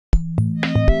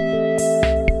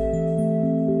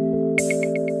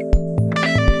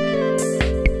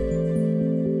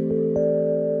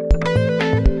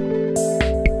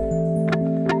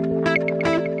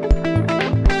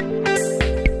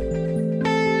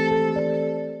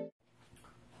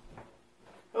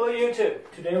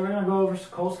YouTube. Today we're going to go over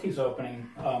Sokolsky's opening,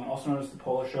 also known as the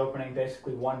Polish opening,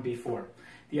 basically 1b4.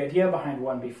 The idea behind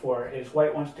 1b4 is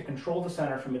white wants to control the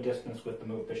center from a distance with the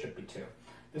move bishop b2.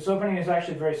 This opening is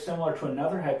actually very similar to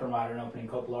another hypermodern opening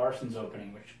called Larsson's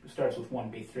opening, which starts with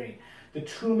 1b3. The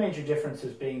two major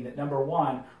differences being that number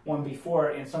one,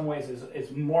 1b4 in some ways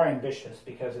is more ambitious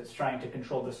because it's trying to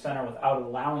control the center without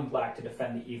allowing black to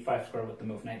defend the e5 square with the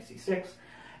move knight c6.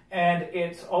 And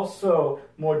it's also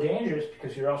more dangerous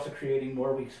because you're also creating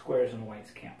more weak squares in white's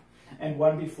camp. And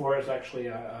 1b4 is actually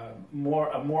a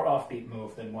more offbeat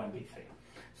move than 1b3.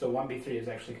 So 1b3 is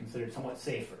actually considered somewhat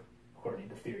safer, according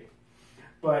to theory.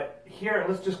 But here,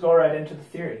 let's just go right into the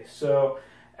theory. So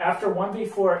after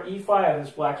 1b4, e5 is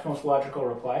black's most logical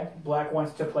reply. Black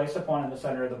wants to place a pawn in the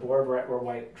center of the board right where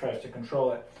white tries to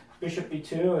control it. Bishop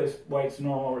b2 is white's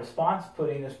normal response,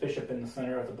 putting this bishop in the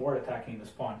center of the board, attacking this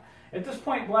pawn. At this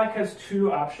point, black has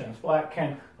two options. Black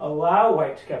can allow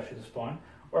white to capture this pawn,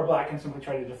 or black can simply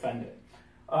try to defend it.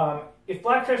 If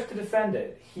black tries to defend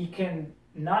it, he can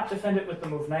not defend it with the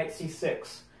move knight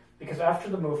c6, because after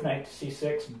the move knight to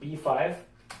c6, b5,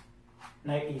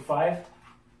 knight e5,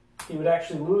 he would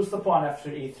actually lose the pawn after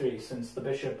e3, since the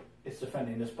bishop is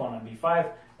defending this pawn on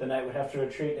b5. The knight would have to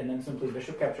retreat, and then simply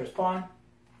bishop captures pawn.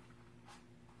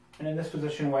 And in this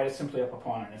position, white is simply up a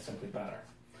pawn, and it's simply better.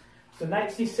 So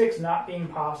knight c6 not being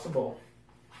possible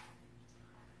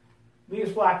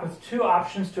leaves black with two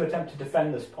options to attempt to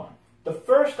defend this pawn. The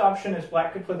first option is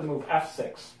black could play the move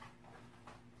f6.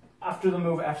 After the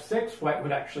move f6, white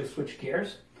would actually switch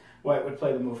gears. White would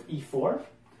play the move e4.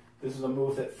 This is a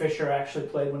move that Fischer actually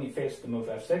played when he faced the move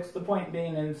f6. The point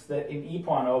being is that in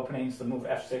e-pawn openings, the move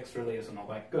f6 really isn't all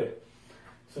that good.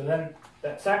 So then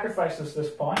that sacrifices this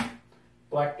pawn.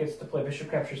 Black gets to play bishop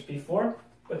captures b4.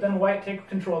 But then white takes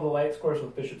control of the light scores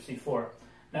with bishop c4.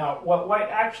 Now, what white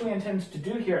actually intends to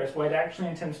do here is white actually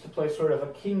intends to play sort of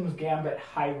a king's gambit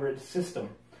hybrid system,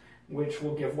 which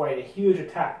will give white a huge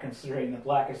attack considering that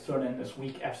black has thrown in this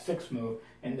weak f6 move,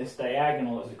 and this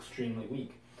diagonal is extremely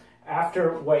weak.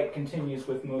 After white continues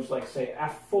with moves like, say,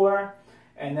 f4,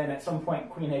 and then at some point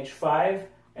queen h5,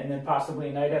 and then possibly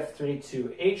knight f3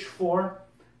 to h4,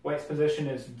 white's position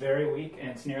is very weak and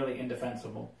it's nearly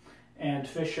indefensible. And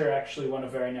Fischer actually won a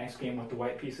very nice game with the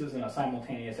white pieces in a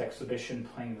simultaneous exhibition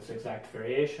playing this exact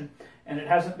variation, and it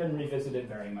hasn't been revisited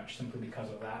very much simply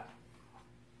because of that.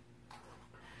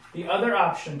 The other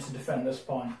option to defend this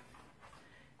pawn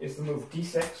is the move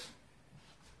d6.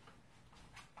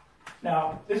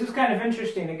 Now, this is kind of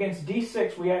interesting. Against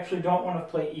d6, we actually don't want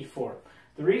to play e4.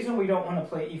 The reason we don't want to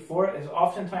play e4 is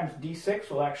oftentimes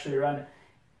d6 will actually run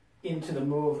into the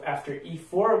move after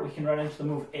e4. We can run into the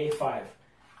move a5.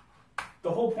 The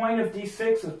whole point of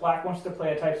d6 is black wants to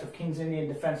play a type of King's Indian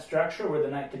defense structure where the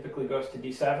knight typically goes to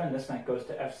d7, this knight goes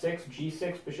to f6,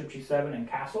 g6, bishop g7, and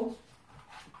castles.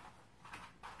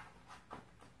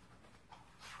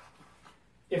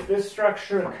 If this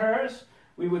structure occurs,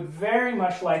 we would very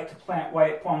much like to plant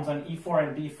white pawns on e4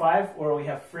 and b5, or we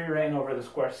have free reign over the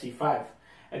square c5.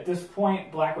 At this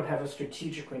point, black would have a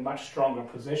strategically much stronger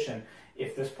position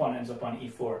if this pawn ends up on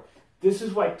e4. This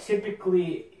is why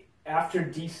typically after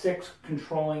d6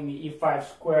 controlling the e5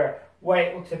 square,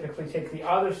 white will typically take the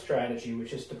other strategy,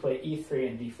 which is to play e3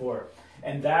 and d4.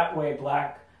 And that way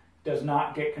black does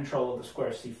not get control of the square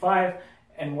c5,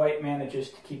 and white manages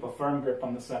to keep a firm grip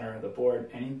on the center of the board,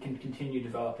 and he can continue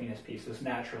developing his pieces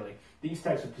naturally. These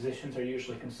types of positions are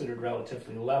usually considered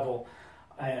relatively level,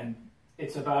 and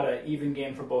it's about an even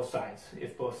game for both sides,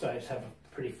 if both sides have a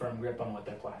pretty firm grip on what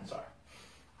their plans are.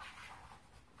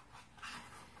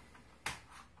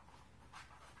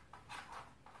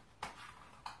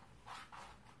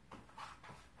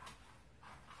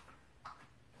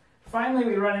 Finally,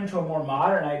 we run into a more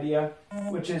modern idea,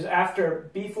 which is after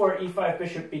b4, e5,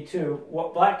 bishop b2,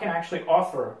 what black can actually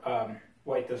offer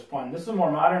white this pawn. This is a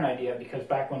more modern idea because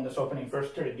back when this opening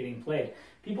first started getting played,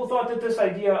 people thought that this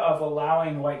idea of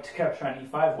allowing white to capture on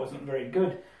e5 wasn't very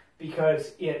good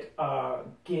because it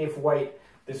gave white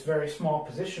this very small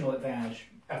positional advantage.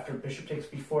 After bishop takes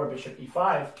b4, bishop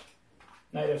e5,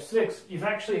 knight f6, you've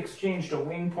actually exchanged a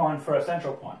wing pawn for a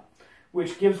central pawn,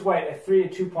 which gives white a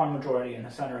 3-2 pawn majority in the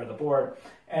center of the board,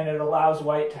 and it allows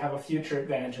white to have a future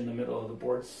advantage in the middle of the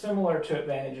board, similar to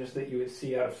advantages that you would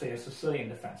see out of, say, a Sicilian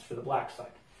defense for the black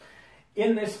side.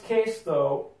 In this case,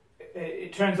 though,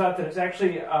 it turns out that it's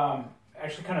actually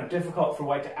kind of difficult for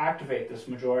white to activate this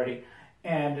majority,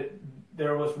 and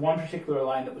there was one particular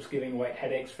line that was giving white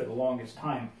headaches for the longest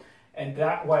time, and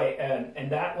that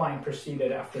line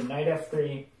proceeded after knight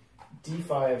f3,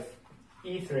 d5,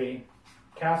 e3,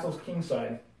 castles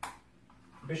kingside,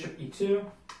 bishop e2,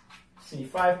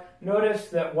 c5. Notice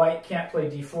that white can't play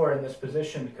d4 in this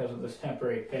position because of this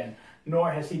temporary pin,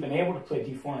 nor has he been able to play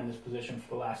d4 in this position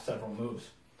for the last several moves.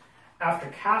 After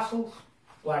castles,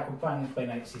 black will finally play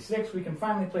knight c6. We can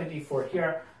finally play d4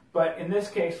 here, but in this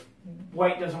case,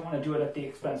 white doesn't want to do it at the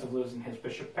expense of losing his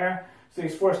bishop pair, so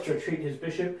he's forced to retreat his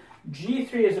bishop.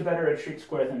 g3 is a better retreat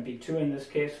square than b2 in this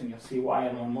case, and you'll see why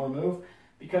in one more move,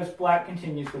 because black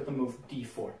continues with the move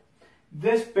d4.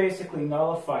 This basically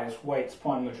nullifies white's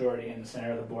pawn majority in the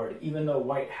center of the board. Even though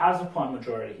white has a pawn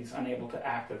majority, he's unable to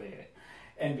activate it.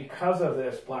 And because of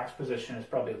this, black's position is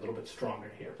probably a little bit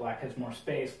stronger here. Black has more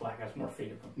space, black has more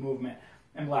freedom of movement,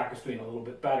 and black is doing a little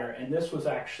bit better. And this was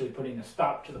actually putting a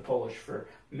stop to the Polish for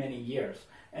many years.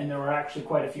 And there were actually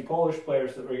quite a few Polish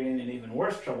players that were getting in even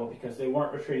worse trouble because they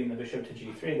weren't retreating the bishop to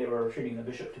g3, they were retreating the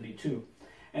bishop to b2.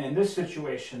 And in this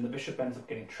situation, the bishop ends up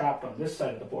getting trapped on this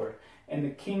side of the board, and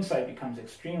the king side becomes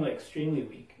extremely, extremely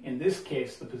weak. In this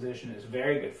case, the position is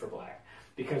very good for black,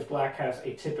 because black has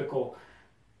a typical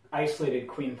isolated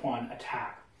queen pawn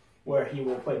attack, where he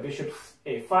will play bishop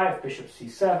a5, bishop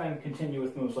c7, continue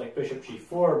with moves like bishop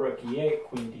g4, rook e8,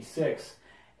 queen d6,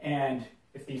 and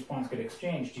if these pawns get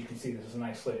exchanged, you can see this is an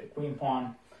isolated queen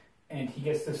pawn, and he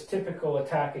gets this typical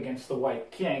attack against the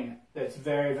white king that's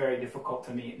very, very difficult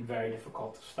to meet and very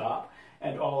difficult to stop,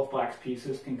 and all of black's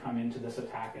pieces can come into this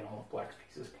attack and all of black's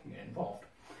pieces can get involved.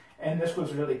 And this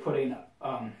was really putting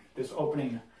this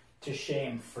opening to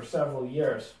shame for several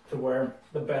years, to where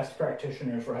the best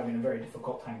practitioners were having a very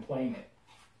difficult time playing it.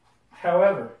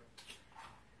 However,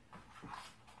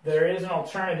 there is an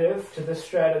alternative to this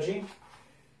strategy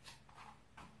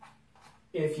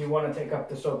if you want to take up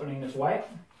this opening as white.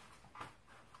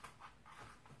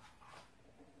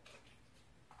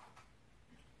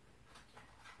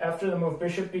 After the move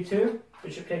bishop b2,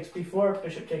 bishop takes b4,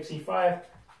 bishop takes e5,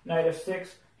 knight f6,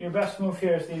 your best move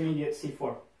here is the immediate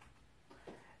c4.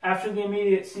 After the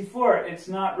immediate c4, it's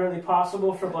not really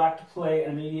possible for black to play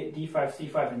an immediate d5,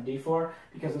 c5, and d4,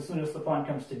 because as soon as the pawn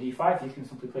comes to d5, you can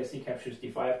simply play c captures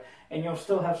d5, and you'll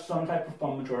still have some type of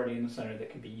pawn majority in the center that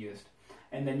can be used.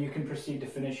 And then you can proceed to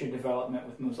finish your development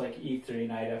with moves like e3,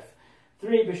 knight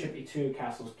f3, bishop e2,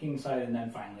 castles kingside, and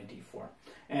then finally d4.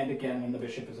 And again, when the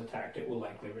bishop is attacked, it will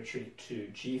likely retreat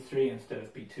to g3 instead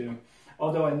of b2.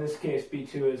 Although in this case,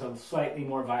 b2 is a slightly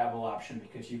more viable option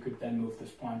because you could then move this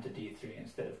pawn to d3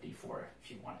 instead of d4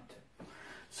 if you wanted to.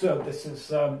 So this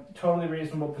is a totally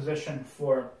reasonable position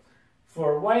for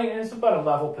white, and it's about a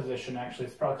level position actually.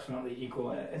 It's approximately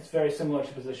equal. It's very similar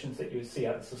to positions that you would see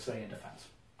out of the Sicilian defense.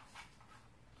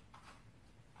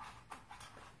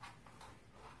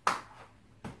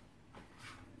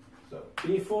 So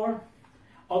b4.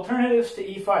 Alternatives to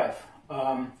e5.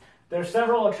 There are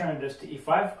several alternatives to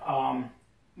e5,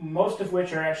 most of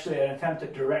which are actually an attempt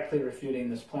at directly refuting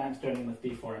this plan, starting with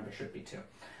b4 and bishop b2.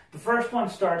 The first one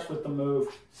starts with the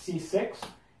move c6,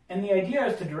 and the idea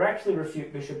is to directly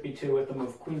refute bishop b2 with the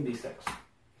move queen b6.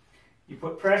 You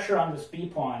put pressure on this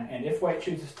b pawn, and if white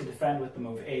chooses to defend with the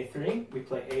move a3, we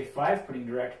play a5, putting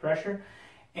direct pressure.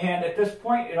 And at this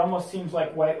point, it almost seems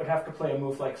like white would have to play a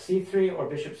move like c3 or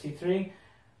bishop c3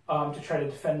 to try to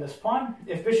defend this pawn.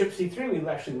 If bishop c3, we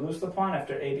actually lose the pawn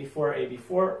after a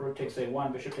b4, rook takes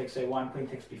a1, bishop takes a1, queen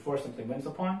takes b4, simply wins the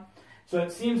pawn. So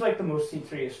it seems like the move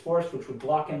c3 is forced, which would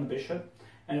block in the bishop.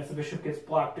 And if the bishop gets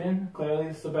blocked in, clearly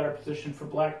this is a better position for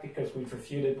black because we've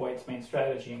refuted white's main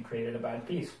strategy and created a bad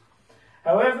piece.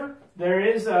 However, there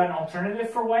is an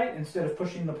alternative for white. Instead of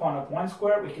pushing the pawn up one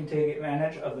square, we can take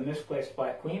advantage of the misplaced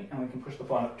black queen, and we can push the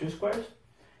pawn up two squares.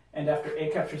 And after a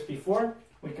captures b4,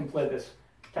 we can play this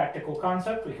tactical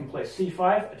concept. We can play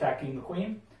c5, attacking the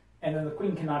queen, and then the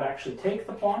queen cannot actually take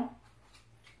the pawn,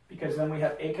 because then we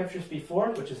have a captures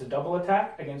b4, which is a double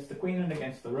attack against the queen and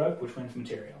against the rook, which wins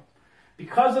material.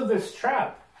 Because of this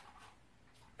trap,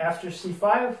 after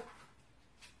c5,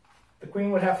 the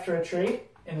queen would have to retreat,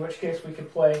 in which case we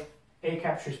could play a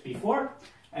captures b4,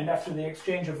 and after the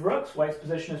exchange of rooks, white's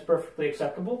position is perfectly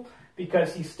acceptable,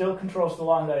 because he still controls the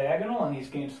long diagonal and he's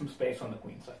gained some space on the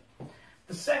queen side.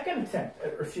 The second attempt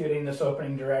at refuting this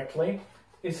opening directly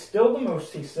is still the move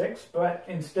c6, but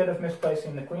instead of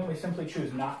misplacing the queen, we simply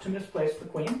choose not to misplace the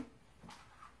queen.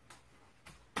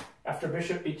 After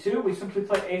bishop b2, we simply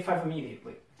play a5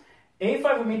 immediately.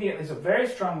 a5 immediately is a very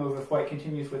strong move if white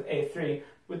continues with a3,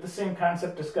 with the same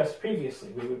concept discussed previously.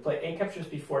 We would play a captures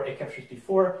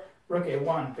b4, rook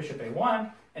a1, bishop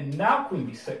a1, and now queen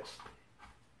b6.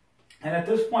 And at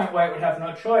this point, white would have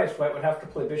no choice. White would have to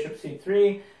play bishop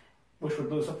c3, which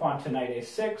would lose a pawn to knight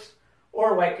a6,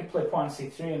 or white could play pawn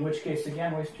c3, in which case,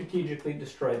 again, we strategically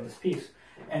destroyed this piece.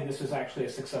 And this is actually a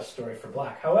success story for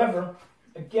black. However,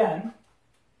 again,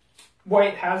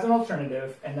 white has an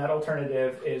alternative, and that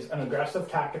alternative is an aggressive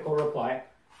tactical reply.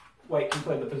 White can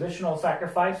play the positional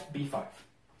sacrifice, b5.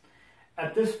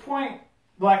 At this point,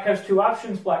 black has two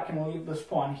options. Black can leave this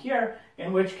pawn here,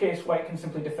 in which case white can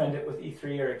simply defend it with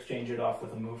e3 or exchange it off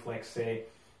with a move like, say,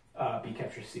 b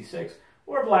captures c6,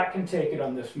 or black can take it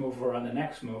on this move or on the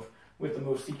next move with the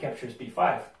move c captures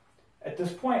b5. At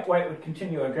this point, white would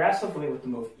continue aggressively with the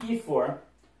move e4,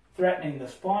 threatening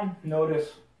this pawn.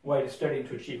 Notice white is starting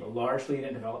to achieve a large lead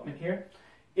in development here.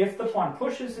 If the pawn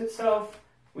pushes itself,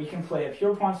 we can play a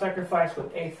pure pawn sacrifice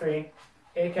with a3,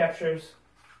 a captures,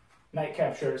 knight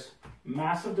captures,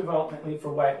 massive development lead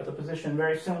for white with a position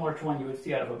very similar to one you would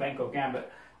see out of a Benko gambit,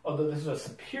 although this is a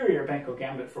superior Benko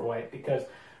gambit for white because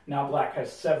now black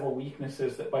has several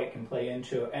weaknesses that white can play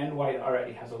into, and white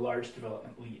already has a large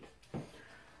development lead.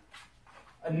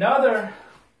 Another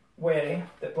way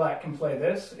that black can play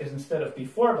this is instead of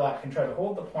b4, black can try to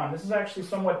hold the pawn. This is actually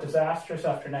somewhat disastrous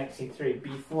after knight c3,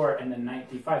 b4, and then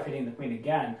knight d5, hitting the queen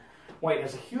again. White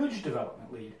has a huge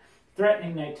development lead,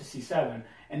 threatening knight to c7,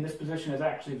 and this position is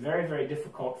actually very, very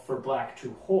difficult for black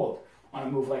to hold. On a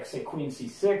move like, say, queen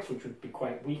c6, which would be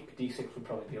quite weak, d6 would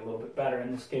probably be a little bit better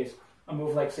in this case. A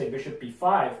move like, say, bishop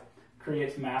b5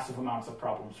 creates massive amounts of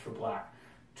problems for black,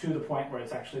 to the point where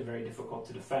it's actually very difficult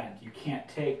to defend. You can't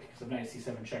take, because of knight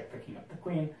c7 check picking up the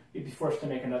queen, you'd be forced to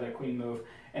make another queen move,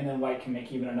 and then white can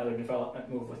make even another development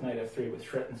move with knight f3, which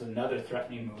threatens another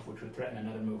threatening move, which would threaten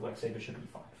another move like, say, bishop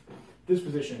e5. This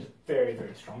position is very,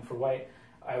 very strong for white.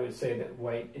 I would say that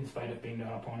white, in spite of being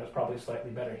down a pawn, is probably slightly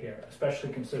better here,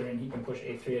 especially considering he can push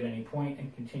a3 at any point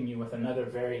and continue with another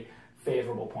very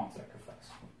favorable pawn sacrifice.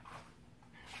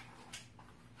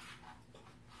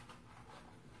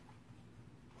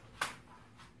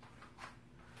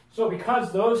 So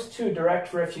because those two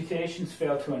direct refutations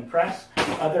fail to impress,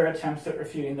 other attempts at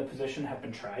refuting the position have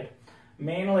been tried.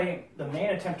 Mainly, the main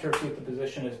attempt to refute the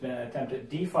position has been an attempt at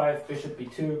d5, bishop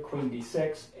b2, queen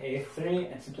d6,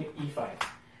 a3, and simply e5.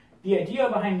 The idea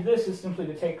behind this is simply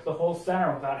to take the whole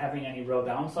center without having any real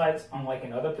downsides, unlike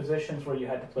in other positions where you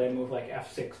had to play a move like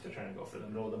f6 to try to go for the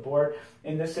middle of the board.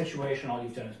 In this situation, all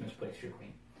you've done is misplace your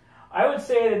queen. I would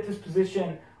say that this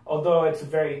position, although it's a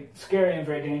very scary and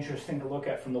very dangerous thing to look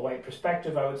at from the white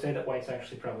perspective, I would say that white's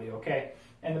actually probably okay.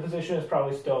 And the position is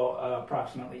probably still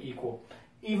approximately equal.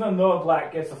 Even though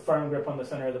black gets a firm grip on the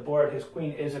center of the board, his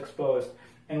queen is exposed,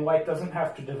 and white doesn't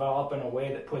have to develop in a way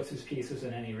that puts his pieces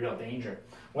in any real danger.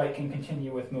 White can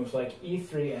continue with moves like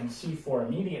e3 and c4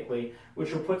 immediately,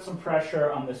 which will put some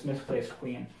pressure on this misplaced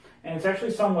queen. And it's actually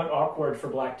somewhat awkward for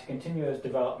black to continue his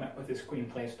development with his queen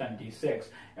placed on d6,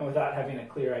 and without having a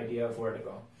clear idea of where to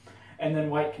go. And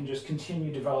then white can just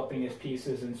continue developing his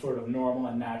pieces in sort of normal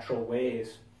and natural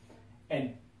ways,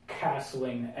 and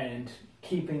castling and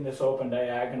keeping this open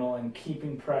diagonal and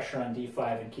keeping pressure on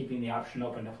d5 and keeping the option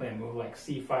open to play a move like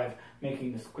c5,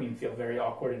 making this queen feel very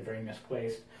awkward and very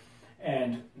misplaced.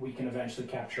 And we can eventually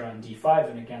capture on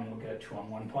d5, and again we'll get a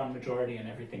 2-on-1 pawn majority and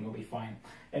everything will be fine.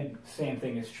 And same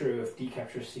thing is true if d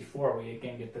captures c4, we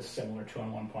again get this similar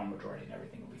 2-on-1 pawn majority and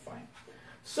everything will be fine.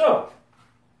 So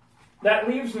that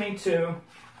leaves me to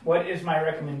what is my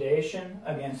recommendation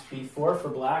against b4 for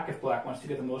black if black wants to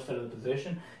get the most out of the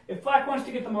position. If black wants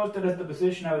to get the most out of the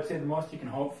position, I would say the most you can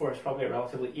hope for is probably a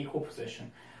relatively equal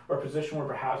position, or a position where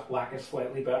perhaps black is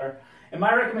slightly better. And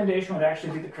my recommendation would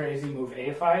actually be the crazy move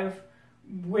a5,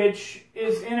 which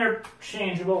is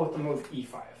interchangeable with the move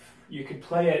e5. You could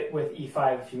play it with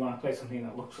e5 if you want to play something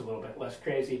that looks a little bit less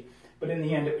crazy, but in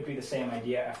the end it would be the same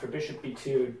idea. After bishop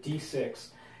b2, d6,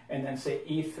 and then say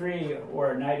e3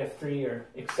 or knight f3 or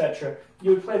etc.,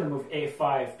 you would play the move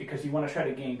a5 because you want to try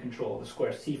to gain control of the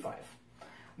square c5.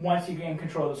 Once you gain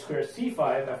control of the square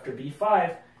c5 after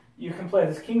b5, you can play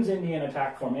this King's Indian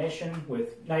attack formation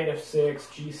with knight f6,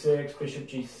 g6, bishop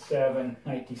g7,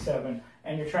 knight d7,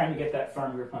 and you're trying to get that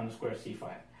firm grip on the square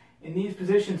c5. In these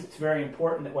positions, it's very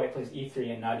important that white plays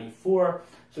e3 and not e4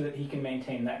 so that he can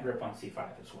maintain that grip on c5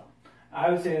 as well. I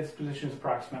would say this position is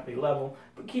approximately level,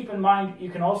 but keep in mind you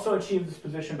can also achieve this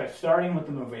position by starting with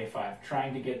the move a5,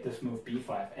 trying to get this move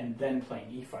b5, and then playing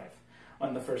e5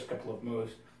 on the first couple of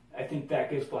moves. I think that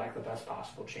gives black the best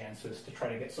possible chances to try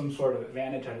to get some sort of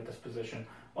advantage out of this position.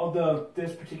 Although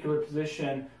this particular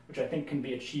position, which I think can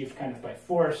be achieved kind of by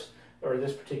force, or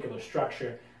this particular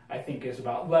structure, I think is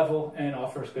about level and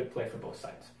offers good play for both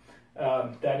sides.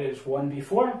 That is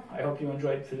 1b4. I hope you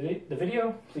enjoyed the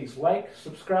video. Please like,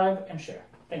 subscribe, and share.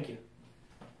 Thank you.